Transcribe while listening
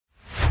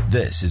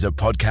This is a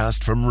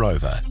podcast from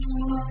Rover.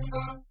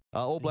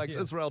 All Blacks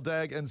Israel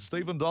Dagg and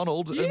Stephen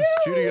Donald in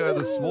studio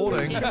this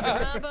morning.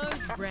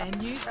 Bravo's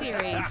brand new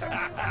series.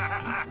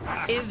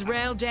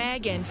 Israel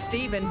Dagg and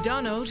Stephen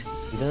Donald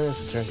You don't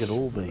have to drink it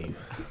all, babe.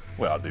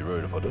 Well, I'd be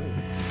rude if I do.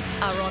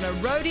 are on a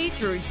roadie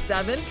through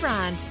southern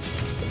France.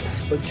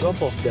 It's a big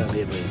drop off down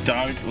there, babe.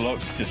 Don't look,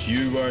 just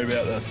you worry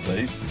about this,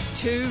 please.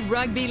 Two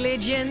rugby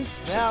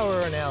legends Now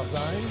we're in our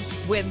zones.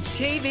 with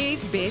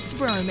TV's best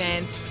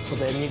bromance. Put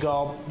that in your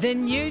goal. The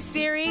new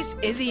series,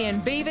 Izzy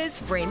and Beaver's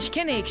French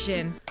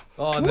Connection.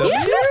 Oh, no.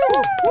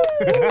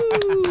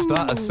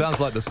 It sounds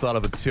like the start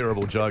of a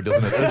terrible joke,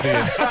 doesn't it? Izzy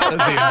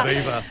and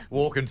Beaver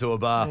walk into a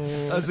bar.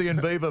 Izzy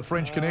and Beaver,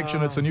 French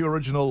Connection. It's a new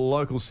original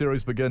local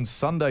series, begins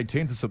Sunday,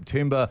 10th of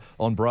September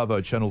on Bravo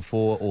Channel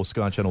 4 or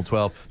Sky Channel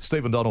 12.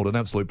 Stephen Donald, an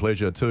absolute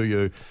pleasure to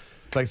you.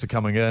 Thanks for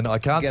coming in. I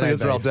can't see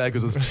Israel Dagg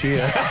because his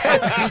chair.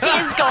 His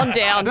chair's gone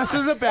down. This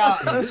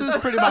is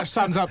pretty much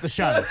sums up the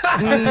show.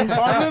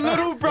 I'm the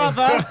little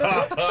brother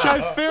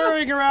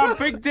chauffeuring around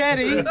Big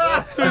Daddy through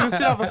the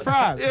south of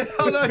France. Yeah,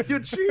 I know,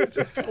 your chair's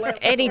just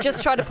collapsed. And he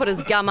just tried to put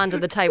his gum under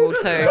the table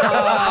too. Dad.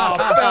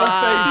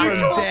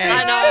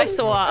 I know, I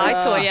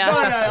saw you. You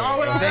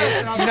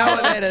know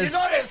what that is?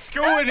 You're not at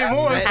school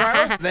anymore,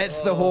 That's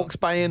the Hawke's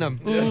Bay in him.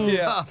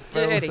 Yeah.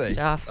 Dirty Filthy.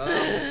 stuff.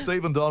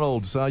 Stephen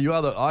Donald, you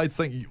are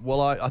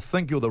I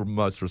think you're the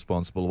most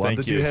responsible one. Thank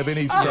Did you. you have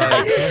any say?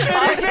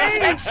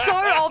 It's so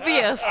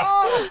obvious.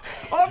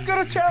 I've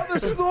got to tell the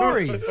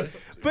story.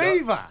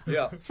 Beaver,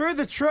 Yeah. through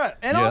the trip.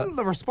 And Yeah. I'm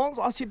the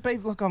responsible. I said,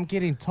 Beaver, look, I'm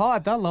getting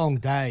tired. They're long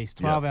days,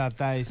 12-hour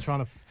days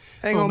trying to...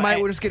 Hang on, mate,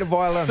 we'll just get a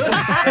violin.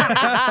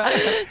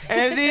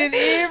 And then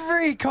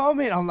every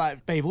comment, I'm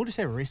like, Beaver, we'll just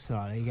have a rest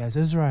tonight. And he goes,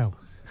 Israel,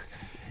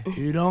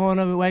 you don't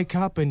want to wake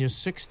up and you're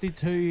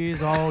 62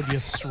 years old,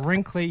 you're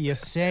wrinkly, you're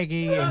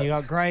saggy, and you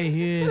got grey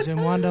hairs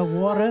and wonder,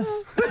 what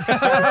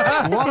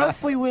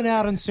if we went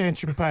out in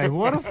Saint-Tropez?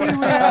 What if we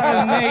went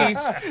out in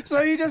Nice?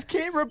 So you just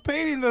keep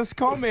repeating this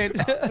comment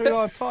through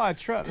the entire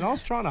trip. And I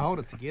was trying to hold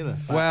it together.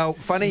 Well,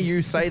 funny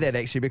you say that,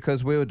 actually,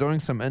 because we were doing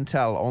some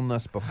intel on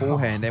this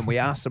beforehand, and we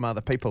asked some other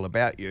people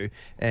about you.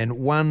 And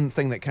one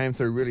thing that came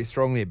through really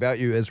strongly about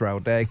you, Israel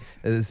Dagg,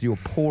 is your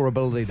poor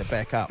ability to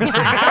back up.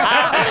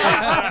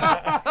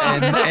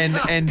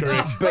 And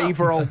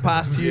Beaver, I'll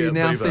pass to you Yeah,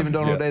 now, Beaver. Stephen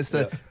Donald, Yeah, as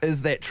to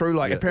is that true?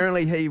 Like, Yeah.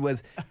 apparently he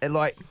was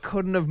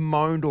couldn't have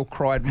moaned or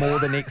cried more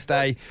the next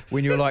day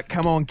when you were like,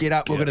 "Come on, get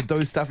up, we're going to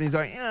do stuff," and he's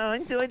like, "Oh, I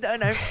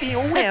don't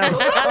feel well,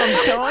 I'm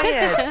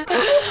tired."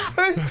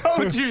 Who's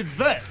told you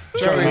this?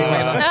 Joey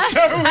Wheeler.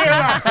 Joe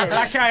Wheeler.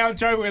 Okay, I'm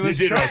Joe Wheeler's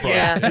You did right, Bryce.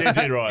 Yeah. You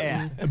did right.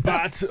 Yeah.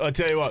 But I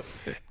tell you what,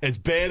 as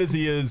bad as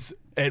he is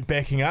at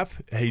backing up,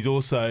 he's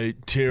also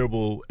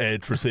terrible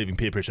at receiving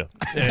peer pressure.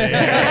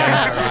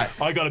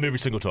 I got him every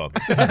single time.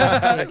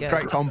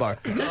 Great combo.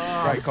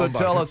 Great So combo.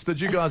 tell us, did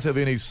you guys have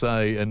any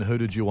say in who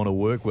did you want to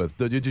work with?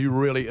 Did you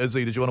really,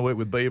 Izzy, did you want to work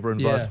with Beaver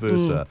and vice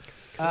versa?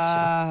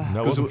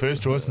 No, it wasn't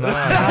first choice, no. No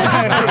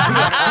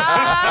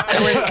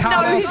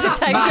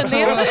hesitation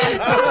there.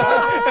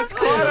 It's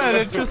quite an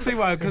interesting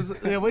one because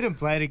we didn't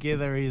play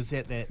together. He was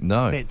at that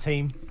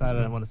team. I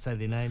don't want to say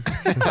their name.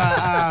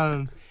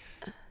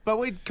 But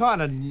we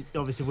kind of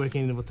obviously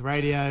working with the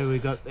radio. We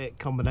got that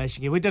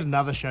combination. Yeah, we did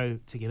another show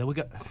together. We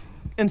got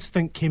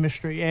instant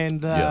chemistry,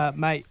 and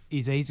mate,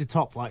 he's a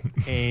top bloke,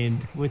 and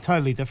we're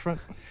totally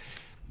different.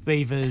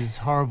 Beaver's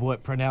horrible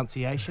at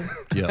pronunciation.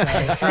 Yeah.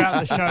 So throughout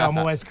the show, I'm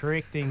always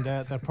correcting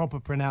the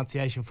proper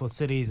pronunciation for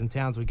cities and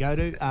towns we go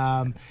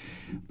to.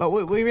 But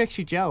we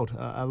actually gelled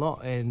a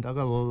lot, and I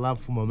got a lot of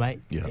love for my mate.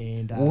 Yeah.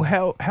 And,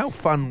 Well, how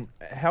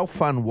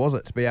fun was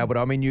it to be able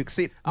to? I mean, you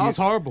accept. I was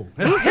horrible.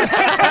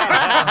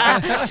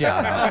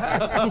 Shut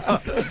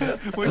up.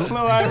 We flew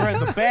over at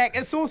the back.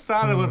 It's all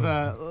started with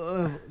a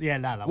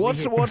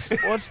What's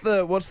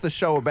the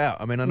show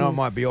about? I mean, I know it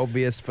might be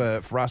obvious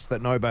for us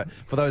that know, but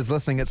for those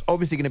listening, it's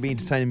obviously going to be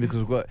entertaining because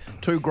we've got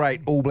two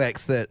great All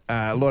Blacks that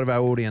a lot of our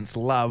audience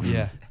love.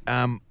 Yeah.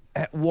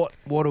 What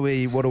are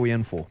we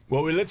in for?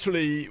 Well, we hit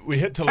Toulouse.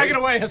 Take it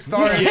away,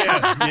 historian.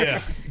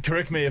 Yeah.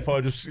 Correct me if I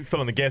just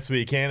fill in the gaps where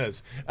you can.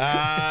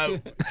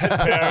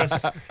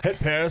 Hit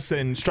Paris,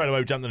 and straight away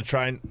we jumped on a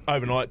train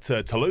overnight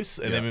to Toulouse,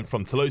 and then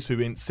from Toulouse we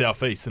went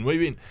southeast, and we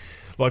went.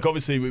 Like,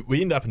 obviously,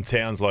 we end up in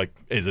towns like,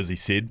 as Izzy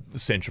said,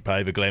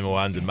 Saint-Tropez, the glamour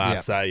ones, and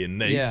Marseille and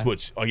Nice,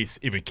 which I guess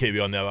every Kiwi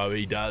on the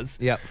OE does.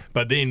 Yep.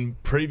 But then,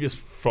 previous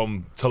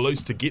from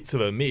Toulouse to get to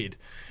the Med,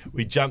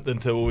 we jumped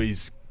into all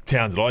these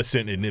towns that I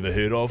certainly had never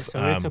heard of.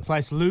 So it's a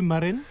place, Lou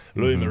Marin.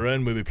 Louis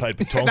Marin, where we played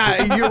petanque.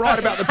 No, you're right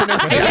about the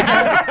pronunciation.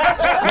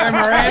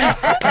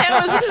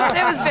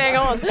 That was bang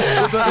on.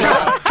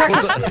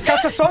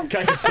 Carcassonne?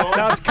 Carcassonne.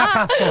 No, it's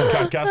Carcassonne.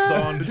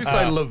 Carcassonne. Did you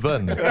say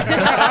Levin? Did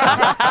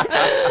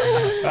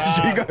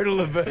you go to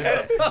Levin?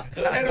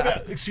 And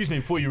about, excuse me,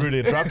 before you really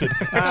interrupted,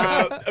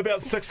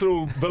 about 6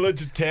 little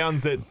villages,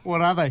 towns that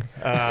What are they?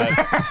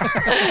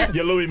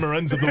 your Louis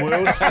Marins of the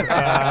world,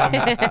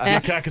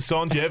 your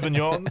Carcassonne, your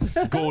Avignons,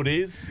 Gordon.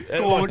 Gordes.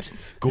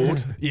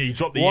 Gord. Yeah, you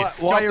dropped the Why,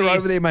 S. while you're Drop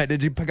over the there, mate,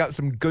 did you pick up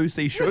some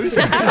goosey shoes?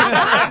 Can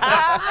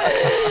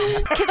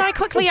I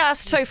quickly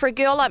ask too, for a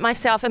girl like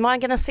myself, am I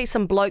going to see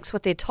some blokes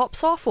with their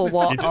tops off or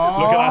what? Look at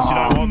us, you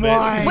don't want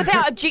that.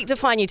 Without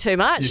objectifying you too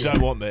much. You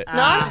don't want that.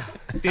 No?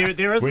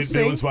 There is a There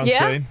scene. was one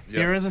Yeah? scene.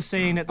 There is a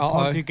scene at the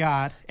Pont du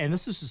Gard, and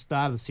this is the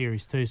start of the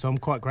series too, so I'm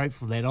quite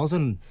grateful for that. I was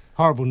in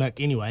horrible nick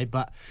anyway,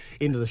 but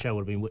end of the show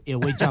would have been. Yeah,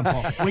 we jump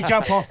off. We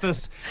jump off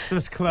this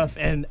cliff,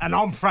 and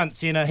I'm front,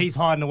 he's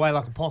hiding away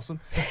like a possum,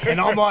 and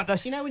I'm like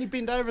this. You know when you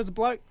bend over as a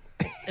bloke,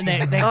 and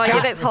that Oh, yeah,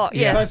 gut, that's hot.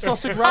 Yeah. those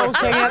sausage rolls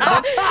hang out the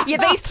bottom. Yeah,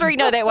 these three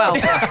know that well.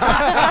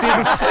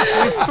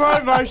 There's a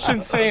slow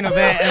motion scene of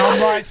that, and I'm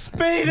like,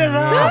 speed it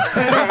up.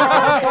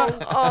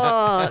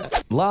 Oh,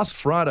 Last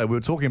Friday, we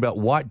were talking about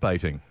white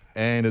baiting,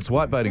 and it's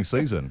white baiting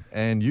season.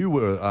 And you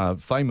were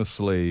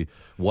famously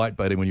white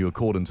baiting when you were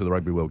called into the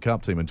Rugby World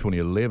Cup team in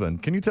 2011.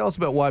 Can you tell us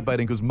about white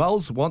baiting? Because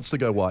Moles wants to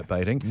go white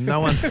baiting. No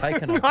one's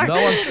taken it.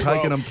 No one's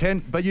taken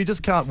them. But you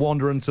just can't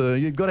wander into.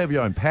 You've got to have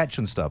your own patch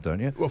and stuff, don't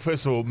you? Well,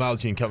 first of all,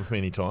 Miles, you can come with me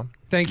anytime.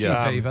 Thank you,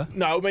 Beaver.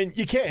 No, I mean,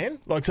 you can.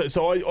 Like,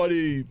 so I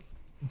do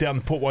down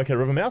the Port Waikato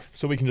River mouth,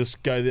 so we can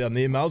just go down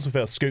there, Miles, with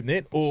our scoop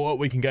net, or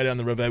we can go down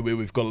the river where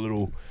we've got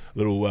a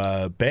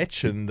little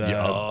batch and get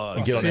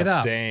on Set our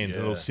up. stand, a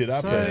little set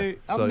up. So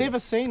I've never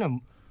seen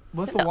him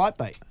with a white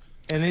bait.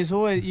 And there's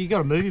always you got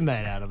a movie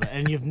made out of it,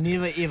 and you've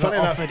never ever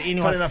offered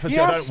anyone. Funny enough, You I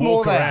know how don't small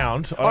walk they are?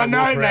 around. I know,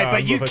 walk mate, around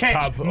but you with a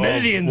catch tub of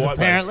millions white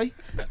bait. apparently.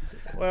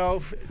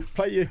 Well,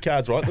 play your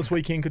cards right. This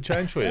weekend could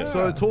change for you.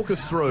 So talk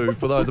us through,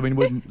 for those,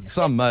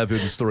 some may have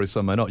heard the story,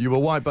 some may not. You were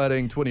white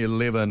baiting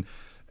 2011,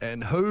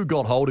 and who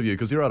got hold of you?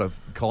 Because you're out of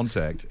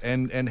contact.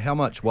 And how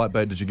much white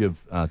bait did you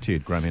give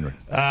Ted, Graham Henry?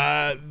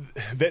 That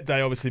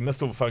day, obviously,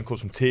 missed all the phone calls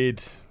from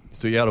Ted.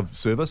 So you're out of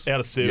service?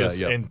 Out of service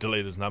Yeah, yeah. and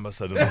deleted his number,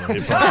 so I didn't want to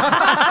hear from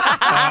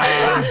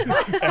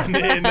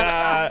him.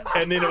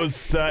 And then it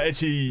was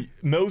actually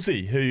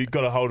Millsy who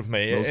got a hold of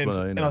me.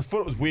 And I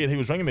thought it was weird he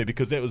was ringing me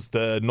because that was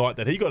the night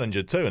that he got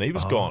injured too, and he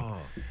was gone.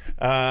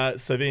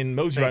 So then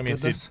Millsy rang me and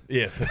said,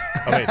 "Yeah,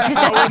 I mean,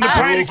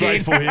 we're all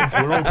grateful here.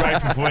 We're all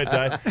grateful for that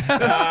day."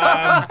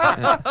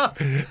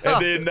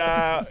 And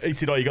then he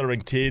said, "Oh, you got to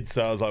ring Ted."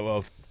 So I was like, "Well,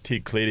 if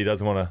Ted clearly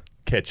doesn't want to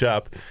catch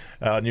up."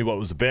 I knew what it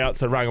was about,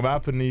 so I rang him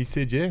up, and he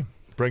said, "Yeah,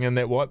 bring in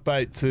that white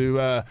bait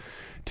to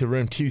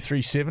room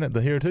 237 at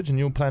the Heritage, and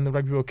you'll play in the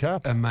Rugby World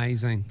Cup."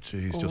 Amazing.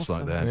 Jeez, just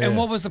like that. And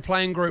what was the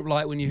playing group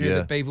like when you heard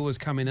that Beaver was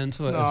coming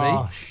into it?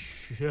 Oh,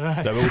 They were all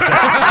they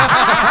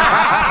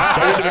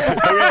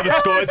went to the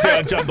Sky Tower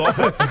and jumped off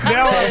it.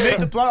 now I met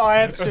the bloke. I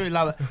absolutely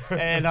love it.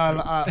 And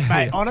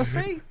mate,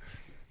 honestly,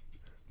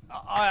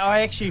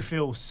 I actually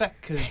feel sick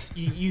because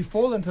you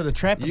fall into the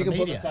trap of the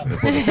media.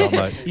 What's up,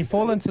 mate? You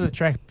fall into the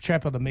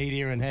trap of the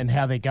media and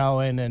how they're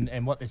going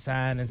and what they're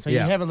saying, and so you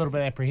have a little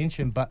bit of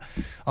apprehension. But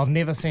I've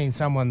never seen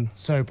someone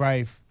so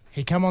brave.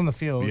 He come on the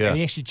field and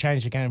he actually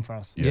changed the game for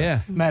us.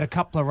 Yeah. Made a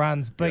couple of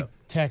runs, big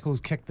tackles,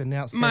 kicked the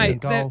outstanding Mate,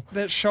 goal.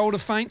 that shoulder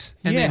feint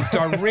and then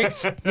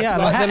direct. Yeah,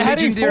 like how, the how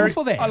do you legendary.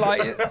 fall for that? I like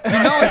it.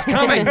 You know it's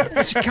coming,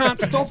 but you can't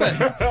stop it.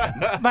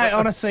 Mate,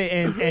 honestly,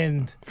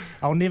 and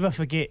I'll never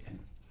forget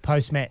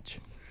post-match.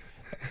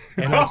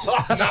 And it's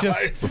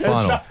just The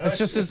final. It's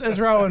just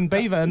Israel and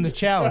Beaver in the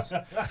chows.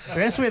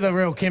 That's where the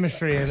real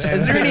chemistry is.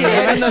 Is there any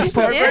ad in this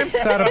program?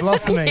 Started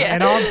blossoming, Yeah.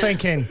 and I'm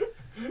thinking,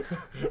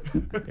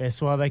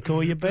 that's why they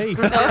call you Beef.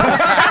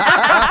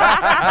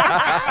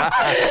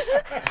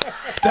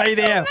 Stay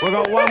there. We've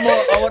got one more.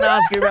 I want to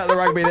ask you about the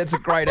rugby. That's a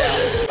great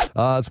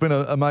hour. It's been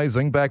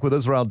amazing. Back with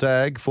Israel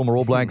Dagg, former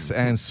All Blacks,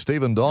 and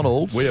Stephen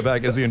Donald. We are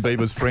back, Izzy and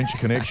Beaver's French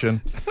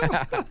Connection.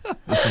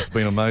 This has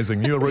been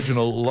amazing. New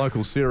original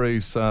local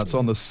series. It's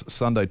on this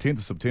Sunday, 10th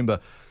of September,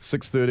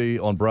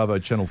 6:30 on Bravo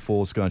Channel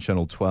 4, Sky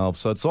Channel 12.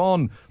 So it's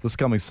on this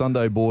coming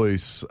Sunday,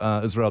 boys.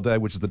 Israel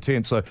Dagg, which is the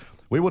 10th. So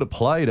we would have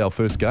played our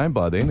first game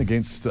by then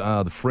against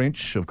the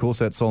French. Of course,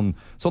 it's on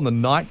the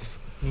 9th.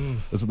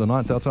 Is it the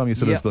 9th our time? You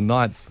said it's the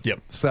 9th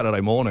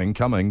Saturday morning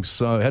coming.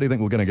 So how do you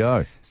think we're going to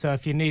go? So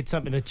if you need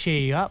something to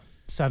cheer you up,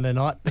 Sunday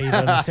night, Beaver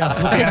and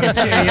myself will be able to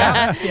cheer you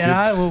up. You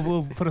know,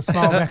 we'll put a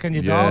smile back on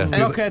your dials.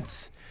 Look,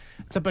 it's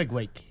a big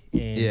week.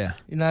 And,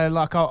 you know,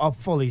 like I'm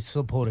fully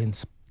supporting,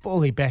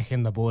 fully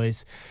backing the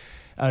boys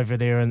over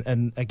there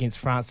and against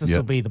France. This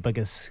will be the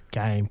biggest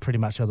game pretty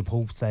much of the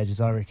pool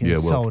stages, I reckon.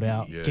 Sold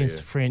out against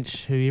the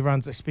French, who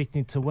everyone's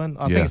expecting to win.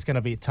 I think it's going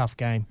to be a tough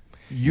game.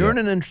 You're in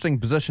an interesting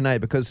position,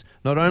 because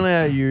not only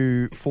are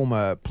you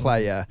former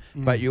player,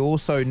 but you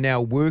also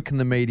now work in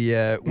the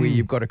media where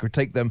you've got to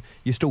critique them.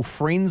 You're still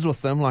friends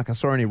with them. Like I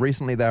saw only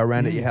recently they were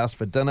around at your house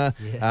for dinner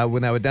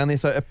when they were down there.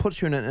 So it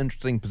puts you in an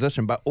interesting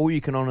position. But all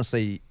you can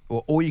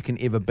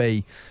ever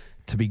be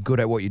to be good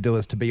at what you do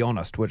is to be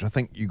honest, which I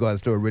think you guys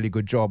do a really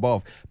good job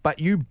of. But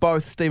you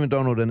both, Stephen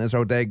Donald and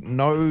Israel Dagg,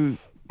 know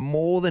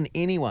more than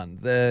anyone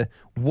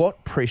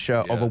what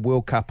pressure of a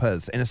World Cup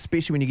is, and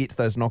especially when you get to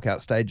those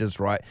knockout stages,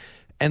 right?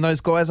 And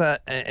those guys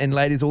and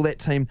ladies, all that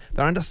team,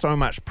 they're under so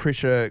much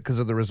pressure because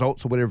of the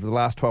results or whatever of the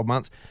last 12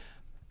 months.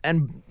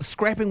 and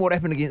scrapping what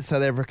happened against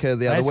South Africa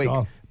the other That's week.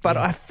 gone. But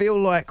I feel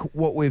like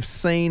what we've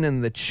seen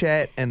in the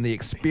chat and the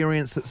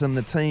experience that's in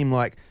the team,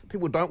 like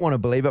people don't want to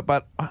believe it,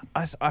 but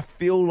I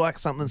feel like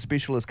something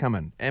special is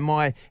coming. Am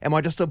I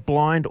just a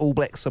blind All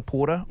Black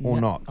supporter or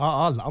not?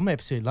 I'm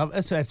absolutely love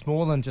it. It's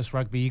more than just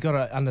rugby. You got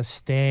to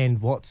understand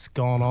what's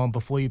gone on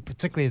before you,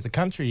 particularly as a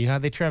country. You know,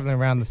 they're travelling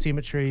around the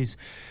cemeteries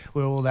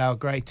where all our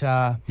great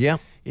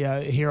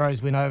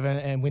heroes went over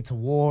and went to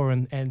war,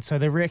 and so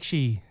they're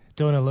actually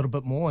doing a little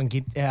bit more and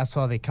get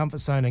outside their comfort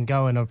zone and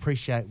go and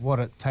appreciate what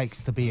it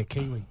takes to be a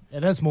Kiwi.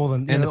 It is more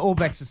than the All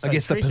Blacks. Is so I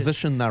guess treasured. the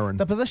position they're in.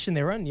 The position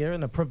they're in, you're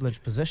in a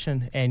privileged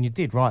position, and you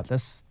did right.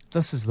 This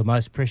is the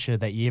most pressure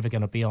that you're ever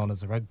going to be on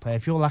as a rugby player.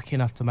 If you're lucky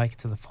enough to make it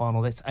to the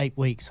final, that's 8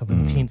 weeks of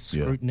intense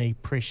scrutiny,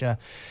 pressure.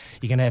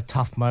 You're going to have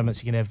tough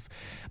moments. You're going to have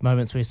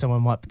moments where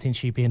someone might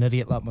potentially be an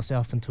idiot like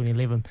myself in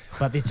 2011.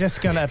 But there's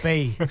just going to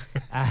be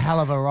a hell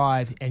of a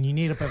ride, and you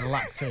need a bit of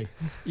luck too.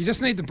 You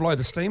just need to blow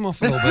the steam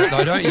off a little bit,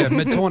 though, don't you?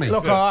 Mid-20.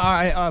 Look,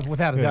 I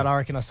without a doubt, I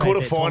reckon I saved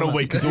Quarter that final tournament.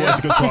 week is always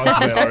a good time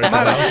for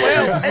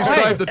that. You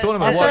saved the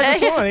tournament. I What?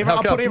 saved the tournament. How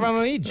I come? put everyone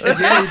on edge. It's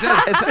an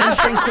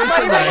interesting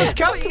question, Everyone was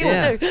though. comfortable.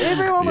 Yeah.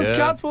 Everyone was Yeah,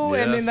 comfortable,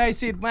 yeah. and then they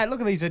said, "Mate, look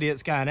at these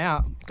idiots going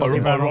out." Got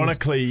everyone on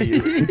Ironically,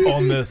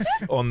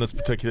 on this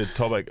particular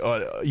topic,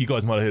 you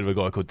guys might have heard of a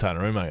guy called Tana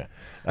Umaga,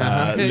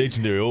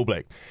 legendary All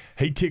Black.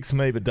 He texted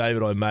me, but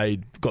David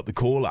got the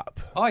call up.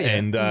 Oh, yeah.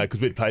 And because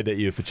we'd played that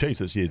year for Chiefs,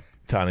 this year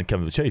Tana had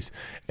come for the Chiefs,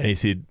 and he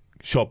said,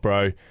 "Shot,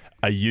 bro.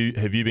 Have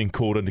you been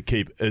called in to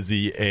keep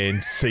Izzy and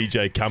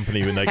CJ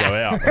company when they go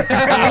out?"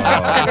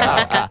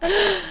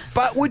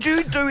 But would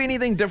you do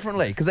anything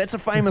differently? Because that's a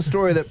famous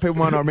story that people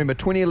might not remember.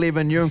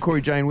 2011, you and Corey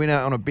Jane went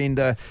out on a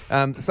bender.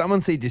 Someone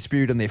said you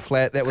spewed in their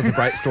flat. That was a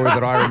great story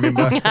that I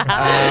remember.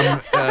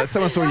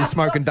 Someone saw you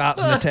smoking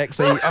darts in a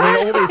taxi. I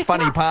mean, all these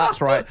funny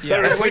parts, right? They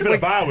were asleep in a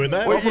bar, weren't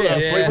they? We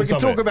can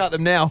talk about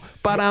them now.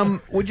 But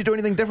would you do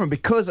anything different?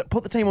 Because it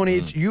put the team on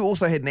edge. You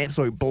also had an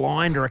absolute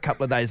blinder a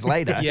couple of days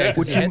later. Yeah, 'cause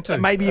which you had to.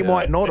 maybe you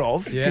might not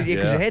have. Yeah.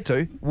 Because you had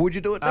to. Would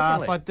you do it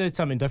differently? If I did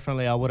something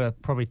differently, I would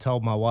have probably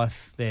told my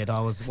wife that I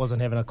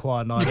wasn't having a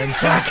quiet night in.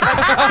 So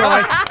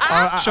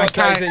I Shot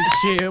can't.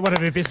 Daisy. One of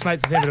her best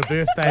mates is having a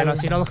birthday, and I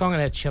said, "Oh look, I'm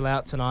going to chill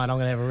out tonight. I'm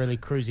going to have a really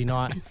cruisy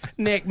night."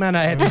 Next minute,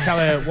 I had to tell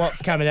her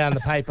what's coming out in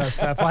the paper.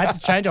 So if I had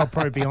to change, I'll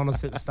probably be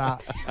honest at the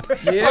start.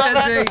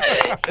 Yeah,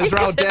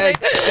 Israel Dagg,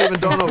 Stephen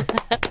Donald.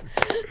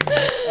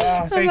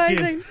 Oh, thank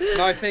you.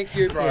 No, thank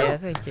you, bro. Yeah,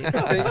 thank you.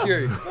 Thank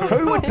you.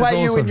 Who would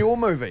play you in your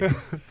movie?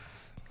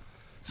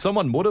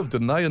 Someone would have,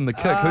 didn't they, in the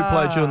kick? Who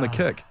played you in the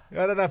kick?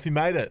 I don't know if he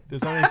made it.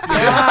 There's only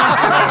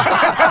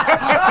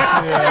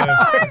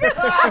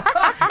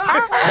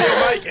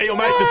He'll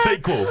make the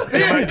sequel.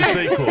 He'll make the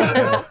sequel.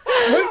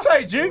 Who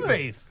played you,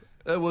 Beef?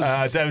 It was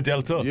David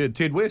Delator. yeah,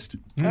 Ted West.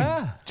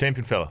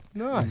 Champion fella.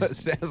 Nice. It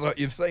sounds like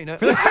you've seen it.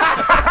 Mate,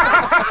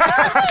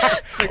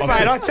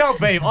 I tell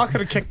Beef, I could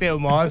have kicked that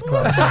with my eyes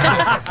closed.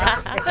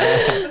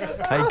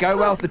 Hey, go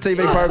well with the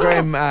TV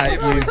program.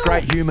 You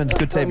great humans.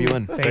 Good to have you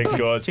in. Thanks,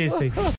 guys. Cheers, Steve.